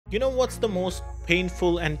You know what's the most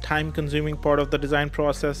painful and time consuming part of the design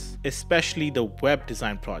process? Especially the web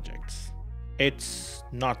design projects. It's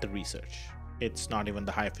not the research, it's not even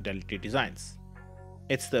the high fidelity designs,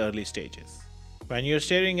 it's the early stages. When you're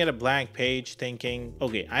staring at a blank page thinking,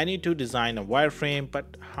 okay, I need to design a wireframe,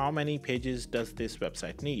 but how many pages does this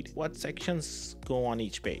website need? What sections go on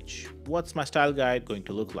each page? What's my style guide going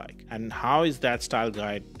to look like? And how is that style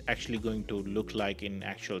guide actually going to look like in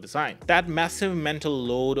actual design? That massive mental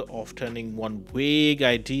load of turning one vague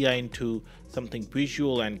idea into something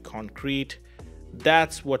visual and concrete,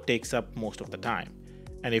 that's what takes up most of the time.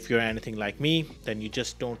 And if you're anything like me, then you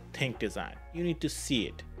just don't think design. You need to see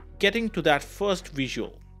it. Getting to that first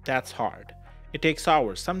visual, that's hard. It takes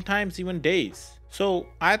hours, sometimes even days. So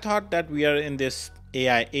I thought that we are in this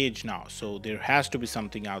AI age now, so there has to be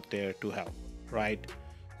something out there to help, right?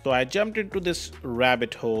 So I jumped into this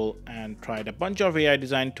rabbit hole and tried a bunch of AI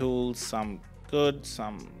design tools, some good,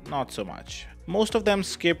 some not so much. Most of them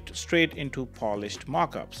skipped straight into polished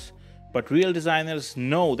mockups. But real designers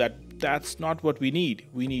know that that's not what we need.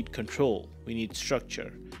 We need control, we need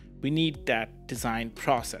structure, we need that design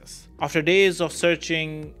process. After days of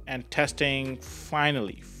searching and testing,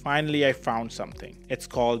 finally I found something. It's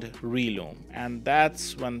called Relume, and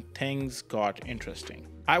that's when things got interesting.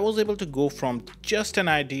 I was able to go from just an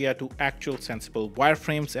idea to actual sensible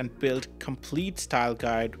wireframes and build complete style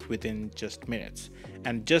guide within just minutes.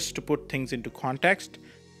 And just to put things into context,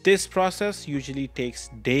 this process usually takes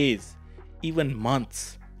days, even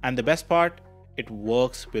months. And the best part, it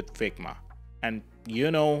works with Figma. And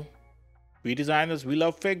you know, we designers, we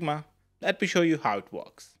love Figma. Let me show you how it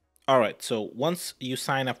works. Alright, so once you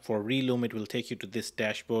sign up for Relume, it will take you to this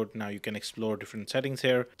dashboard. Now you can explore different settings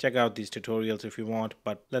here. Check out these tutorials if you want,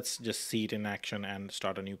 but let's just see it in action and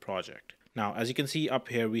start a new project. Now, as you can see up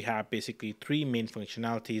here, we have basically three main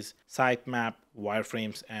functionalities: sitemap,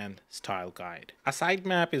 wireframes, and style guide. A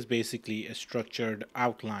sitemap is basically a structured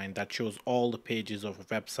outline that shows all the pages of a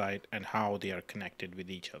website and how they are connected with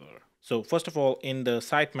each other. So first of all, in the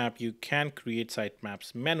sitemap, you can create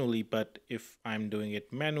sitemaps manually, but if I'm doing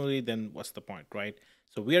it manually, then what's the point, right?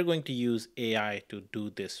 So we are going to use AI to do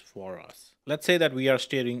this for us. Let's say that we are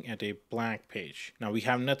staring at a blank page. Now we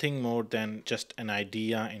have nothing more than just an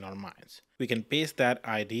idea in our minds. We can paste that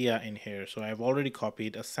idea in here. So I've already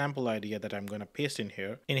copied a sample idea that I'm going to paste in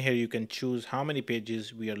here. In here, you can choose how many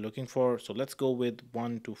pages we are looking for. So let's go with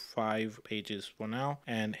 1 to 5 pages for now.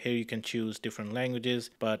 And here you can choose different languages,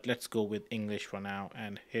 but let's go with English for now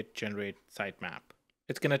and hit generate sitemap.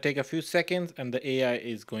 It's going to take a few seconds and the AI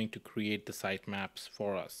is going to create the sitemaps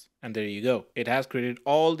for us. And there you go. It has created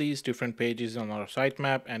all these different pages on our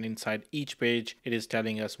sitemap, and inside each page, it is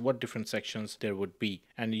telling us what different sections there would be.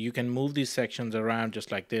 And you can move these sections around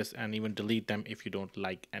just like this and even delete them if you don't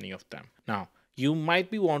like any of them. Now, you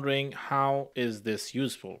might be wondering, how is this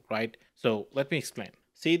useful, right? So let me explain.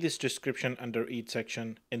 See this description under each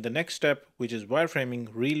section. In the next step, which is wireframing,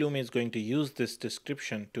 Relume is going to use this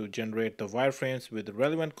description to generate the wireframes with the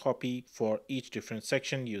relevant copy for each different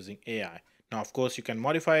section using AI. Now, of course, you can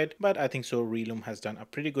modify it, but I think so Relume has done a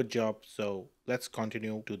pretty good job. So let's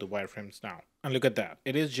continue to the wireframes now. And look at that.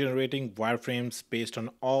 It is generating wireframes based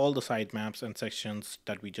on all the sitemaps and sections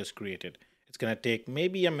that we just created. It's going to take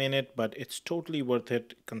maybe a minute, but it's totally worth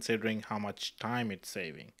it considering how much time it's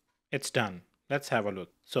saving. It's done. Let's have a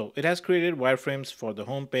look. So it has created wireframes for the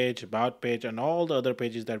home page, about page, and all the other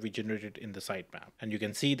pages that we generated in the sitemap. And you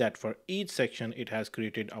can see that for each section, it has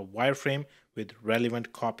created a wireframe with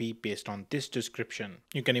relevant copy based on this description.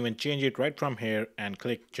 You can even change it right from here and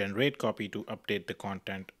click generate copy to update the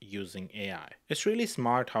content using AI. It's really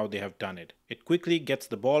smart how they have done it. It quickly gets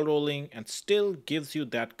the ball rolling and still gives you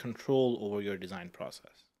that control over your design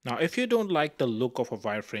process. Now, if you don't like the look of a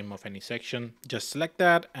wireframe of any section, just select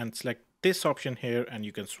that and select this option here, and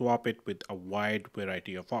you can swap it with a wide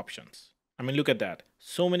variety of options. I mean, look at that.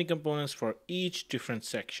 So many components for each different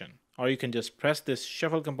section. Or you can just press this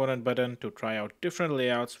shuffle component button to try out different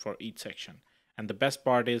layouts for each section. And the best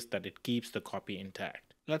part is that it keeps the copy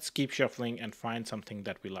intact. Let's keep shuffling and find something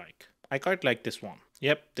that we like. I quite like this one.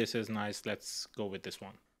 Yep, this is nice. Let's go with this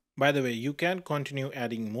one. By the way, you can continue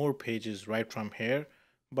adding more pages right from here,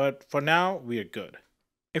 but for now, we're good.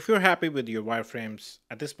 If you're happy with your wireframes,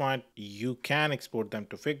 at this point, you can export them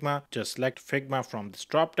to Figma. Just select Figma from this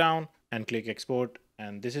drop down and click export.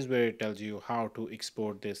 And this is where it tells you how to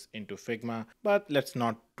export this into Figma. But let's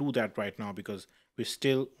not do that right now because we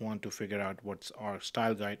still want to figure out what our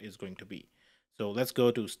style guide is going to be. So let's go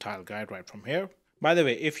to style guide right from here. By the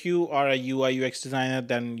way, if you are a UI UX designer,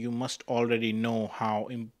 then you must already know how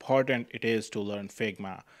important it is to learn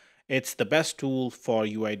Figma. It's the best tool for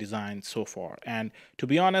UI design so far. And to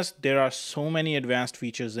be honest, there are so many advanced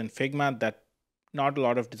features in Figma that not a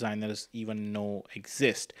lot of designers even know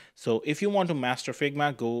exist. So if you want to master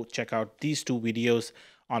Figma, go check out these two videos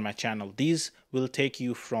on my channel. These will take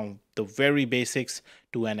you from the very basics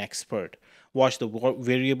to an expert. Watch the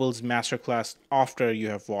variables masterclass after you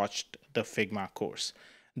have watched the Figma course.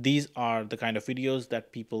 These are the kind of videos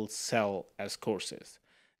that people sell as courses.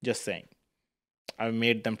 Just saying. I've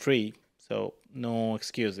made them free, so no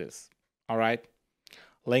excuses. All right.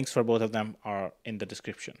 Links for both of them are in the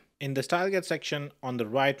description. In the style guide section on the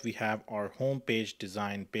right, we have our homepage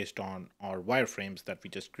design based on our wireframes that we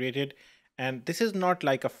just created. And this is not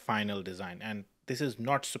like a final design, and this is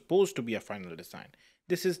not supposed to be a final design.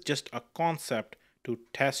 This is just a concept to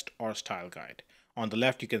test our style guide. On the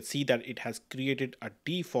left, you can see that it has created a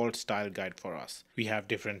default style guide for us. We have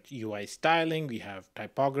different UI styling, we have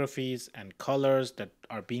typographies and colors that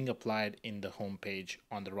are being applied in the homepage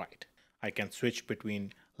on the right. I can switch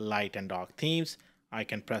between light and dark themes. I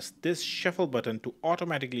can press this shuffle button to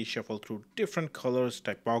automatically shuffle through different colors,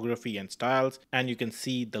 typography, and styles. And you can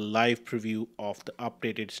see the live preview of the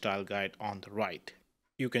updated style guide on the right.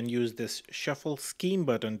 You can use this shuffle scheme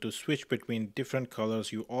button to switch between different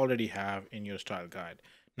colors you already have in your style guide.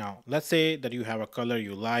 Now, let's say that you have a color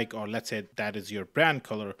you like, or let's say that is your brand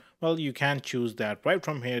color. Well, you can choose that right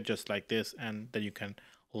from here, just like this, and then you can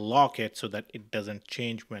lock it so that it doesn't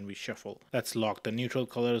change when we shuffle. Let's lock the neutral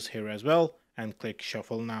colors here as well and click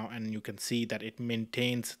shuffle now, and you can see that it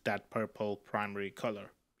maintains that purple primary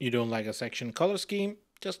color. You don't like a section color scheme?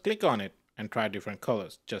 Just click on it and try different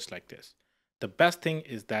colors, just like this. The best thing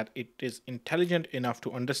is that it is intelligent enough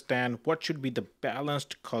to understand what should be the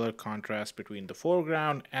balanced color contrast between the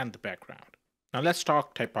foreground and the background. Now let's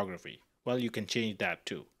talk typography. Well, you can change that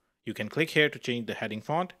too. You can click here to change the heading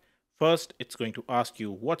font. First, it's going to ask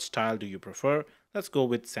you what style do you prefer. Let's go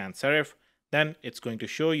with sans serif. Then it's going to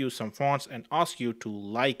show you some fonts and ask you to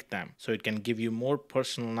like them so it can give you more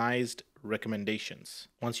personalized recommendations.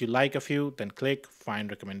 Once you like a few, then click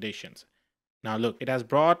find recommendations. Now look, it has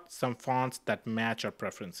brought some fonts that match our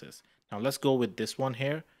preferences. Now let's go with this one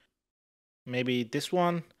here. Maybe this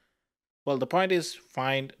one. Well, the point is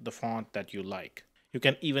find the font that you like. You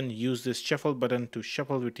can even use this shuffle button to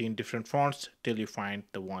shuffle between different fonts till you find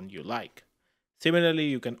the one you like. Similarly,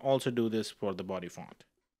 you can also do this for the body font.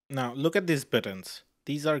 Now look at these buttons.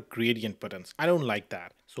 These are gradient buttons. I don't like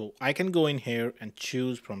that. So I can go in here and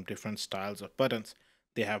choose from different styles of buttons.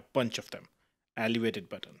 They have a bunch of them. Elevated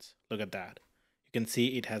buttons. Look at that. You can see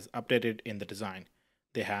it has updated in the design.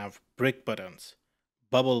 They have brick buttons,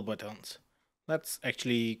 bubble buttons. Let's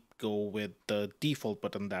actually go with the default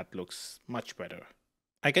button that looks much better.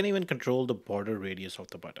 I can even control the border radius of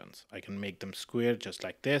the buttons. I can make them square just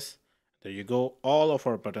like this. There you go. All of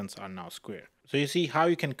our buttons are now square. So you see how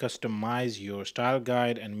you can customize your style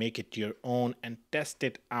guide and make it your own and test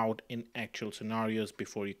it out in actual scenarios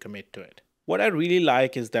before you commit to it. What I really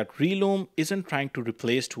like is that Relume isn't trying to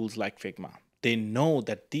replace tools like Figma. They know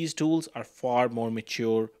that these tools are far more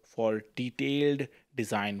mature for detailed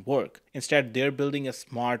design work. Instead, they're building a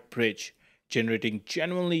smart bridge, generating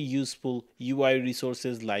genuinely useful UI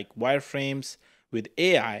resources like wireframes with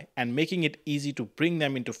AI and making it easy to bring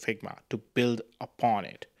them into Figma to build upon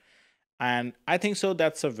it. And I think so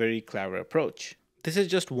that's a very clever approach. This is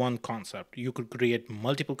just one concept. You could create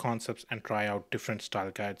multiple concepts and try out different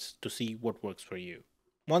style guides to see what works for you.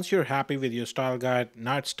 Once you're happy with your style guide,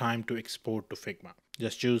 now it's time to export to Figma.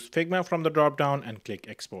 Just choose Figma from the drop-down and click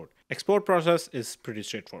export. Export process is pretty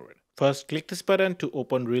straightforward. First, click this button to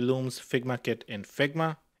open Relume's Figma kit in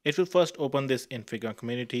Figma. It will first open this in Figma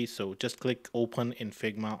community, so just click open in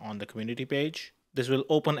Figma on the community page. This will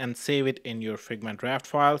open and save it in your Figma draft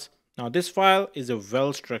files. Now this file is a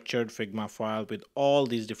well-structured Figma file with all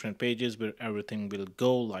these different pages where everything will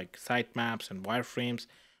go, like sitemaps and wireframes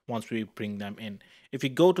once we bring them in. If you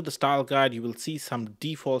go to the style guide, you will see some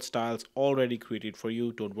default styles already created for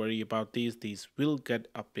you. Don't worry about these. These will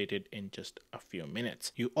get updated in just a few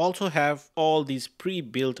minutes. You also have all these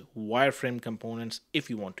pre-built wireframe components if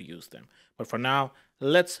you want to use them. But for now,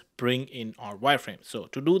 let's bring in our wireframe. So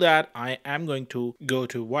to do that, I am going to go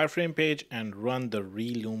to wireframe page and run the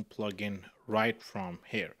Relume plugin right from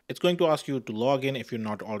here. It's going to ask you to log in if you're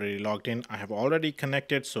not already logged in. I have already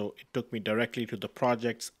connected, so it took me directly to the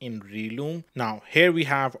projects in Relume. Now here we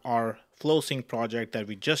have our FlowSync project that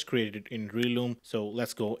we just created in Relume. So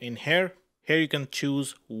let's go in here. Here you can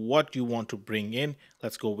choose what you want to bring in.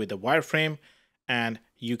 Let's go with the wireframe, and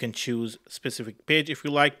you can choose specific page if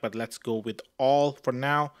you like, but let's go with all for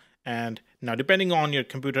now. And now depending on your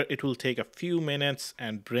computer, it will take a few minutes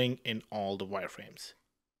and bring in all the wireframes.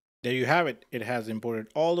 There you have it. It has imported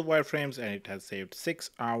all the wireframes and it has saved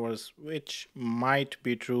 6 hours, which might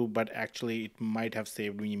be true, but actually it might have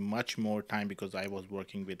saved me much more time because I was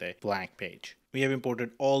working with a blank page. We have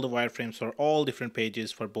imported all the wireframes for all different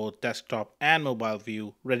pages for both desktop and mobile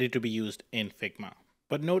view, ready to be used in Figma.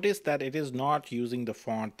 But notice that it is not using the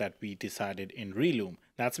font that we decided in Relume.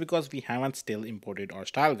 That's because we haven't still imported our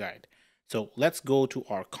style guide. So let's go to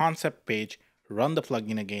our concept page, run the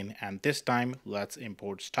plugin again, and this time let's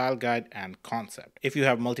import style guide and concept. If you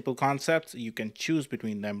have multiple concepts, you can choose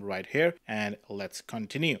between them right here, and let's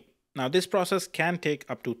continue. Now this process can take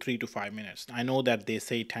up to 3 to 5 minutes. I know that they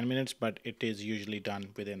say 10 minutes, but it is usually done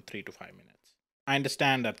within 3 to 5 minutes. I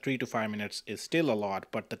understand that 3 to 5 minutes is still a lot,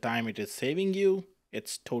 but the time it is saving you,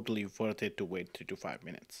 it's totally worth it to wait 3 to 5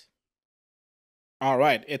 minutes. All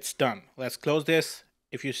right, it's done. Let's close this.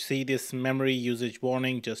 If you see this memory usage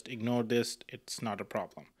warning, just ignore this. It's not a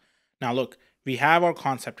problem. Now look, we have our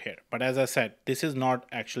concept here, but as I said, this is not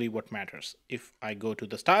actually what matters. If I go to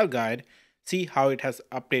the style guide, see how it has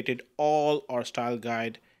updated all our style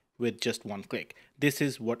guide with just one click. This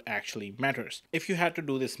is what actually matters. If you had to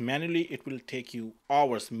do this manually, it will take you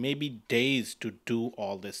hours, maybe days to do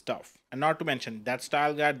all this stuff. And not to mention, that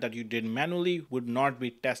style guide that you did manually would not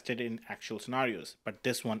be tested in actual scenarios, but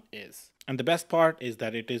this one is. And the best part is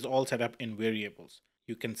that it is all set up in variables.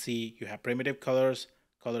 You can see you have primitive colors,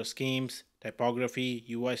 color schemes, typography,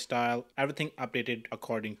 UI style, everything updated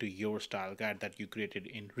according to your style guide that you created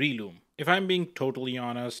in Relume. If I'm being totally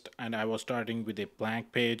honest and I was starting with a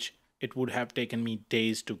blank page, it would have taken me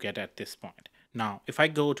days to get at this point. Now, if I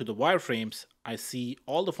go to the wireframes, I see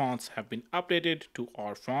all the fonts have been updated to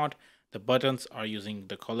our font. The buttons are using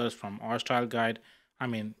the colors from our style guide. I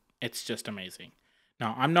mean, it's just amazing.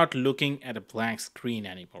 Now, I'm not looking at a blank screen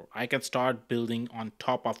anymore. I can start building on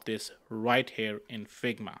top of this right here in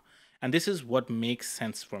Figma. And this is what makes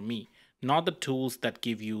sense for me, not the tools that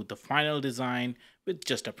give you the final design with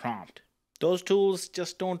just a prompt. Those tools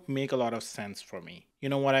just don't make a lot of sense for me. You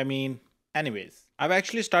know what I mean? Anyways, I've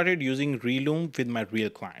actually started using Relume with my real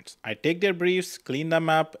clients. I take their briefs, clean them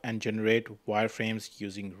up, and generate wireframes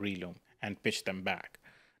using Relume and pitch them back.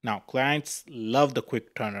 Now, clients love the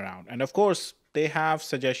quick turnaround, and of course, they have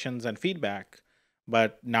suggestions and feedback,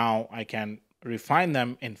 but now I can refine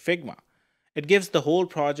them in Figma. It gives the whole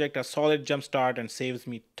project a solid jumpstart and saves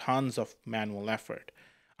me tons of manual effort.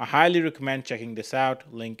 I highly recommend checking this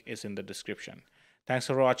out. Link is in the description. Thanks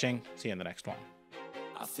for watching. See you in the next one.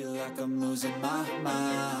 I feel like I'm losing my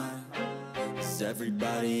mind. Is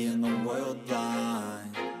everybody in the world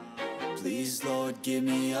blind? Please, Lord, give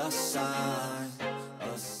me a sign.